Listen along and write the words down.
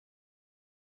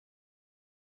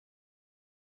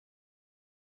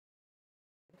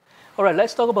All right,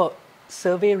 let's talk about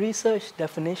survey research,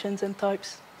 definitions and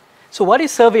types. So what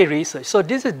is survey research? So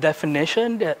this is a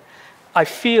definition that I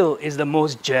feel is the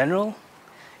most general.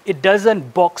 It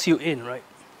doesn't box you in, right?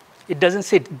 It doesn't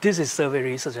say this is survey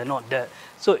research and not that.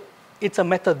 So it's a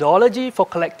methodology for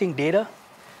collecting data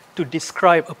to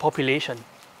describe a population.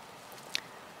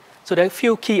 So there are a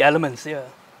few key elements here.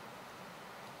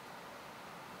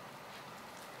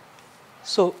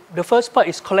 So the first part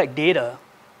is collect data.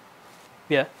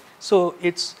 Yeah. So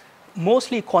it's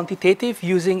mostly quantitative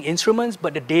using instruments,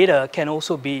 but the data can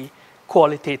also be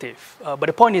qualitative. But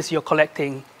the point is you're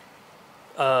collecting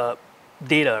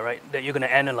data, right, that you're going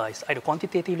to analyze, either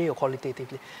quantitatively or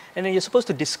qualitatively. And then you're supposed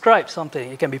to describe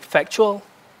something. It can be factual,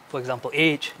 for example,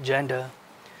 age, gender.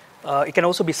 It can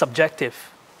also be subjective,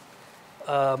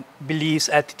 beliefs,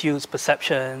 attitudes,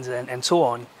 perceptions, and so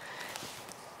on.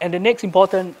 And the next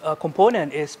important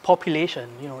component is population.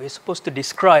 You know, it's supposed to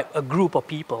describe a group of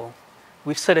people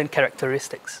with certain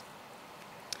characteristics.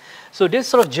 So this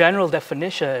sort of general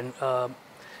definition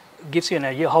gives you an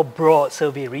idea how broad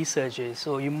survey research is.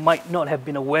 So you might not have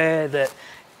been aware that,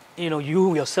 you know,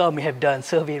 you yourself may have done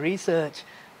survey research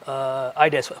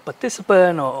either as a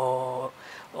participant or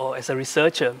as a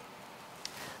researcher.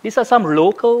 These are some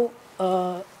local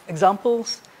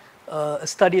examples. A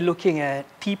study looking at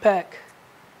TPAC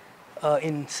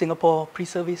in Singapore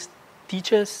pre-service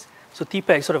teachers. So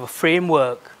TPAC is sort of a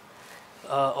framework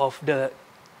of the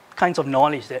kinds of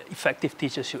knowledge that effective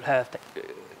teachers should have.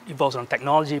 Involves on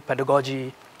technology,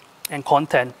 pedagogy, and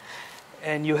content.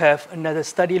 And you have another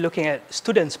study looking at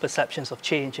students' perceptions of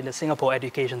change in the Singapore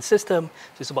education system.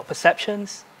 So it's about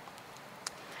perceptions.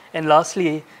 And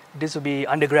lastly, this will be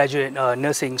undergraduate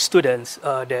nursing students,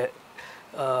 how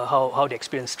they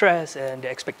experience stress and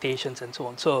their expectations and so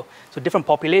on. So different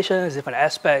populations, different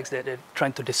aspects that they're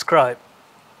trying to describe.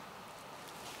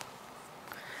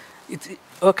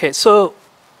 Okay, so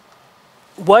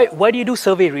why do you do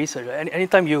survey research?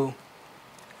 Anytime you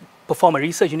perform a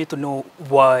research, you need to know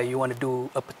why you want to do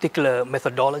a particular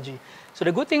methodology. So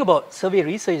the good thing about survey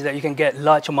research is that you can get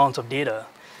large amounts of data.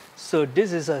 So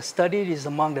this is a study, this is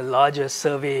among the largest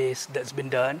surveys that's been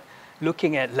done,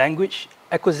 looking at language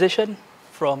acquisition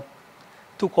from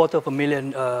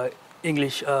 250,000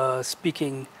 English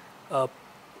speaking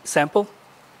sample,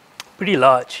 pretty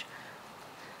large.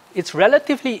 It's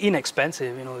relatively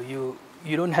inexpensive. You know,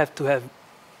 you don't have to have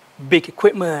big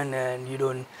equipment, and you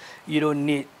don't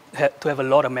need to have a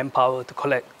lot of manpower to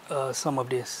collect some of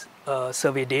this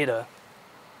survey data.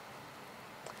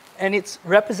 And it's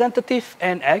representative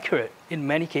and accurate in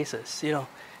many cases. You know,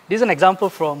 this is an example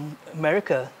from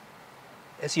America.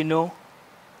 As you know,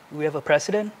 we have a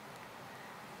president.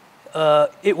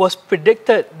 It was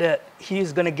predicted that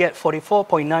he's going to get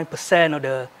 44.9% of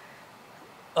the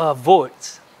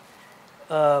votes,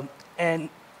 and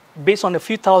based on a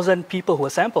few thousand people who were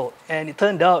sampled, and it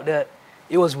turned out that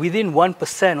it was within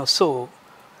 1% or so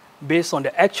based on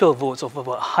the actual votes of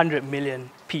about 100 million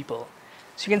people.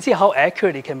 So you can see how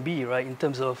accurate it can be, right, in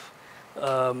terms of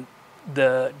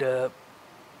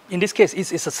in this case,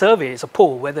 it's a survey, it's a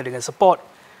poll, whether they can support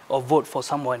or vote for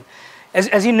someone.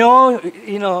 As you know,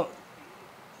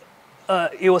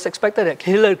 it was expected that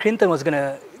Hillary Clinton was going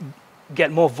to get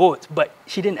more votes, but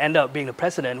she didn't end up being the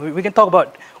president. We can talk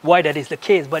about why that is the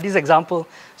case, but this example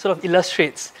sort of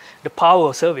illustrates the power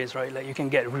of surveys, right? Like you can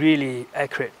get really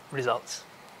accurate results.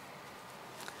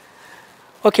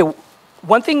 Okay,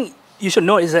 one thing you should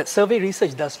know is that survey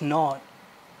research does not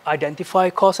identify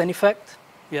cause and effect.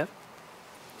 Yeah,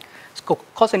 so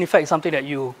cause and effect is something that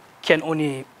you can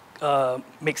only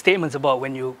make statements about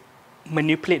when you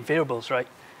manipulate variables, right?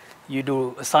 You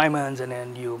do assignments and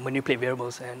then you manipulate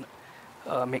variables and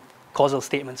make causal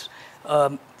statements.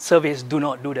 Surveys do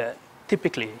not do that,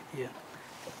 typically.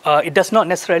 Yeah. It does not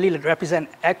necessarily represent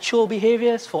actual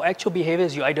behaviors. For actual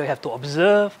behaviors, you either have to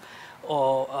observe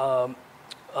or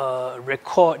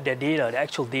record their data, the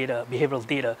actual data, behavioral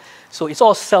data. So it's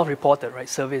all self-reported, right?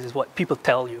 Surveys is what people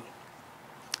tell you.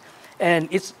 And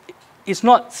it's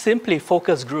not simply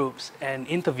focus groups and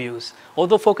interviews.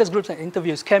 Although focus groups and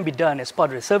interviews can be done as part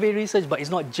of the survey research, but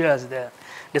it's not just that.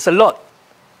 There's a lot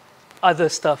other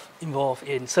stuff involved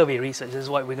in survey research. This is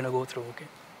what we're going to go through, okay?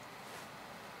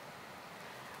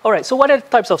 All right, so what are the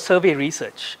types of survey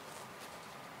research?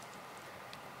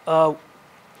 So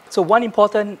one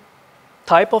important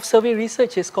type of survey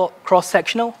research is called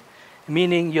cross-sectional,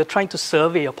 meaning you're trying to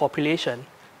survey a population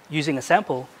using a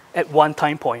sample at one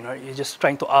time point, right? You're just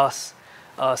trying to ask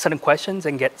certain questions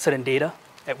and get certain data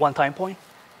at one time point.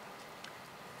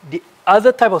 The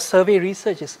other type of survey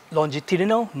research is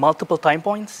longitudinal, multiple time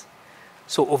points.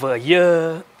 So over a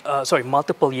year,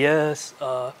 multiple years,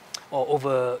 or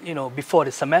over, before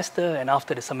the semester and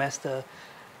after the semester.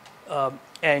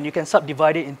 And you can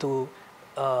subdivide it into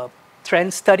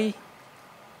trend study.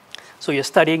 So you're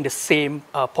studying the same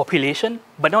population,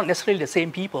 but not necessarily the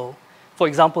same people. For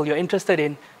example, you're interested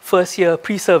in first-year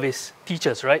pre-service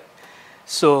teachers, right?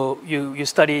 So you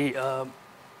study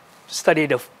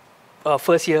the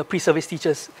first-year pre-service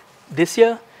teachers this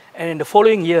year, and in the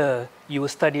following year, you will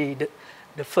study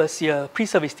the first-year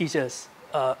pre-service teachers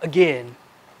again.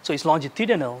 So it's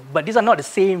longitudinal, but these are not the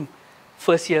same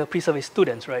first-year pre-service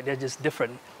students, right? They're just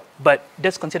different. But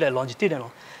that's considered a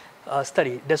longitudinal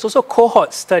study. There's also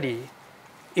cohort study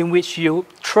in which you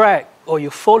track or you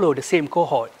follow the same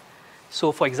cohort.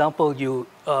 So for example, you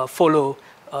follow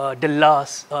the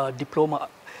last diploma.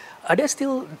 Are there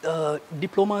still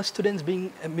diploma students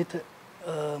being admitted?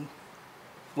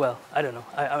 Well, I don't know.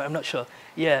 I'm not sure.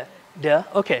 Yeah, there.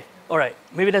 Okay, all right.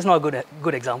 Maybe that's not a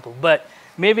good example, but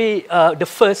maybe the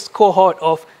first cohort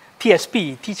of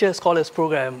TSP, Teacher Scholars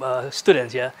Program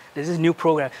students, yeah? There's this new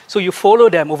program. So you follow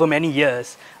them over many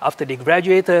years after they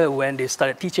graduated, when they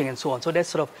started teaching and so on. So that's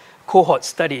sort of cohort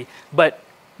study. But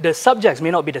the subjects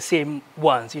may not be the same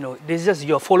ones. This is just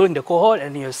you're following the cohort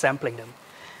and you're sampling them.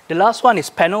 The last one is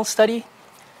panel study.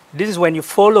 This is when you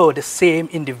follow the same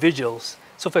individuals.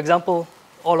 So for example,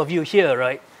 all of you here,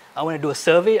 right? I want to do a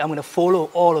survey. I'm going to follow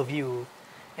all of you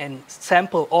and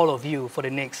sample all of you for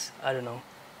the next, I don't know,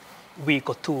 week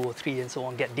or 2 or 3 and so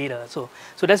on, get data. So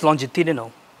that's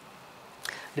longitudinal,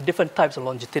 the different types of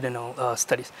longitudinal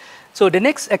studies. So the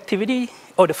next activity,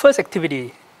 or the first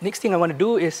activity, next thing I want to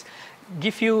do is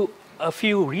give you a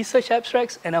few research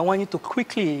abstracts, and I want you to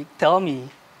quickly tell me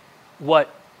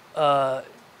what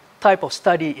type of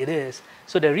study it is.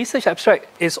 So the research abstract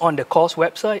is on the course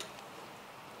website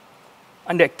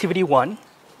under activity 1.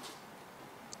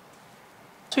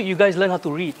 So you guys learn how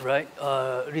to read, right?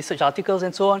 Research articles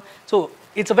and so on. So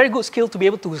it's a very good skill to be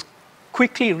able to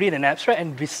quickly read an abstract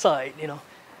and recite,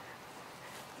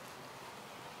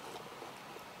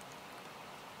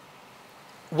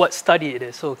 what study it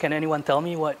is. So can anyone tell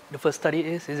me what the first study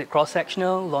is? Is it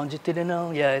cross-sectional,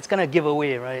 longitudinal? Yeah, it's gonna give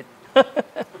away, right?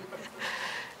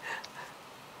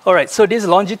 All right, so this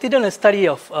longitudinal study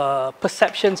of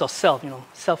perceptions of self,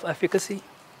 self-efficacy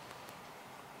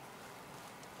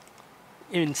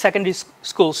in secondary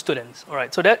school students. All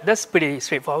right, so that's pretty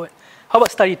straightforward. How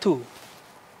about study 2?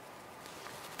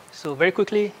 So very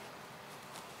quickly.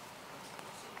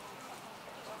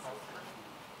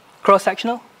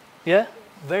 Cross-sectional? Yeah,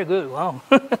 very good, wow.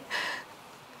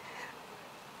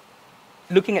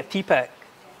 Looking at TPAC,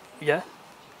 yeah?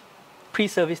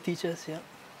 Pre-service teachers, yeah?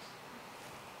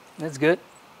 That's good.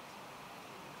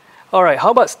 All right,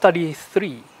 how about study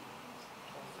 3?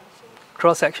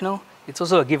 Cross-sectional, it's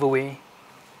also a giveaway.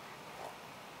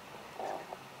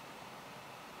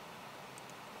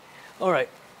 All right,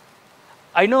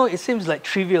 I know it seems like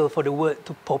trivial for the word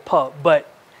to pop up, but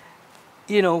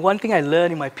one thing I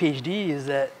learned in my PhD is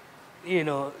that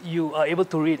you are able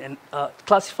to read and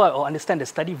classify or understand the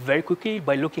study very quickly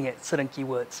by looking at certain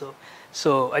keywords.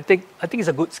 So I think it's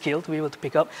a good skill to be able to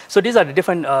pick up. So these are the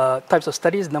different types of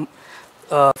studies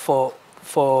for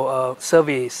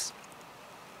surveys.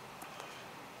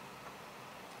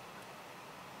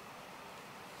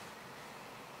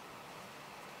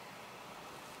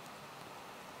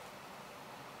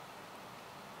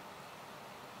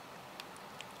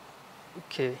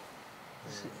 Okay.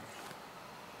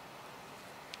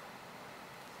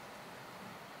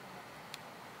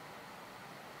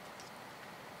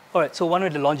 All right, so one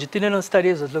of the longitudinal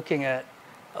studies was looking at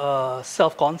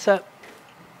self-concept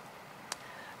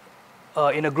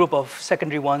in a group of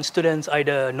secondary 1 students,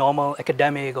 either normal,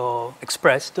 academic, or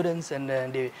express students, and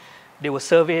then they were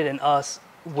surveyed and asked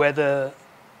whether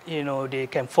they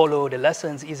can follow the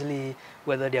lessons easily,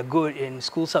 whether they're good in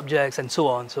school subjects, and so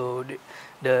on. So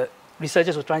the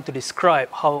researchers were trying to describe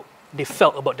how they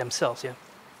felt about themselves, yeah,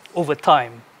 over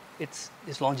time. It's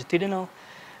longitudinal.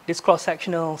 This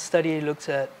cross-sectional study looks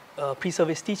at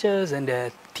pre-service teachers and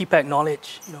their TPAC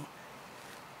knowledge,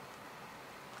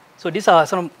 So these are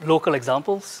some local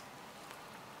examples.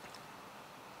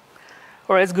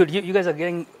 All right, it's good. You guys are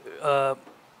getting a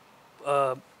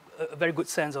very good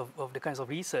sense of the kinds of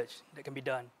research that can be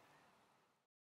done.